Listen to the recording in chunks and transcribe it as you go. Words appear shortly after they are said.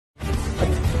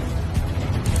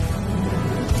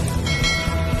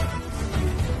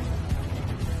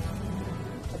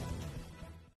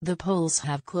The polls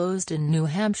have closed in New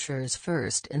Hampshire's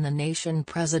first-in-the-nation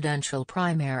presidential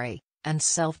primary, and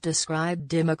self-described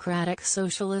Democratic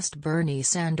Socialist Bernie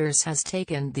Sanders has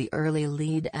taken the early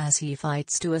lead as he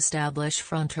fights to establish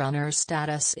frontrunner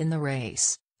status in the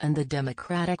race, and the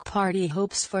Democratic Party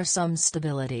hopes for some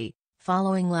stability,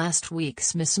 following last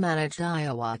week's mismanaged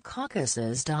Iowa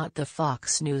caucuses. The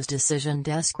Fox News decision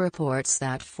desk reports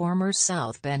that former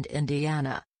South Bend,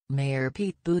 Indiana, Mayor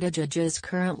Pete Buttigieg is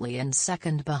currently in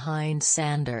second behind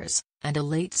Sanders, and a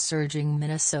late-surging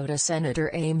Minnesota Senator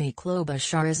Amy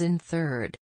Klobuchar is in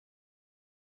third.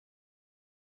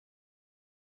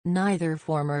 Neither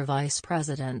former Vice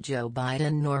President Joe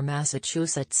Biden nor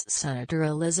Massachusetts Senator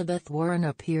Elizabeth Warren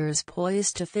appears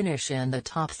poised to finish in the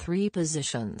top three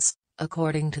positions,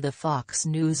 according to the Fox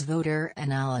News voter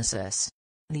analysis.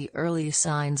 The early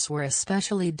signs were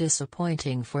especially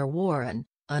disappointing for Warren,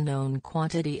 a known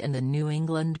quantity in the New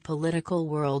England political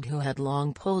world who had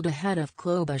long pulled ahead of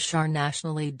Klobuchar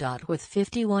nationally. With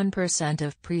 51%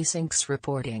 of precincts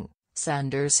reporting,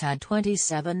 Sanders had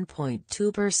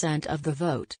 27.2% of the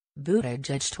vote,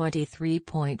 Buttigieg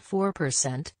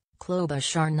 23.4%,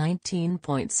 Klobuchar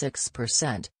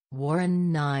 19.6%,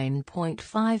 Warren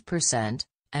 9.5%,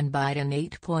 and Biden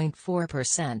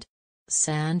 8.4%.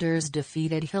 Sanders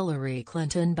defeated Hillary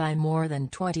Clinton by more than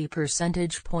 20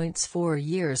 percentage points 4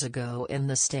 years ago in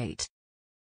the state.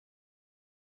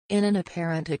 In an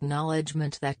apparent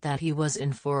acknowledgement that he was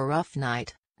in for a rough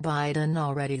night, Biden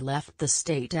already left the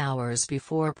state hours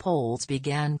before polls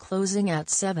began closing at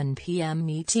 7 p.m.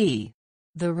 ET.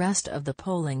 The rest of the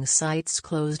polling sites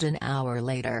closed an hour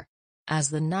later. As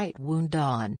the night wound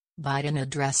on, Biden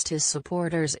addressed his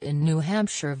supporters in New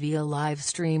Hampshire via live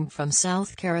stream from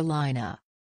South Carolina.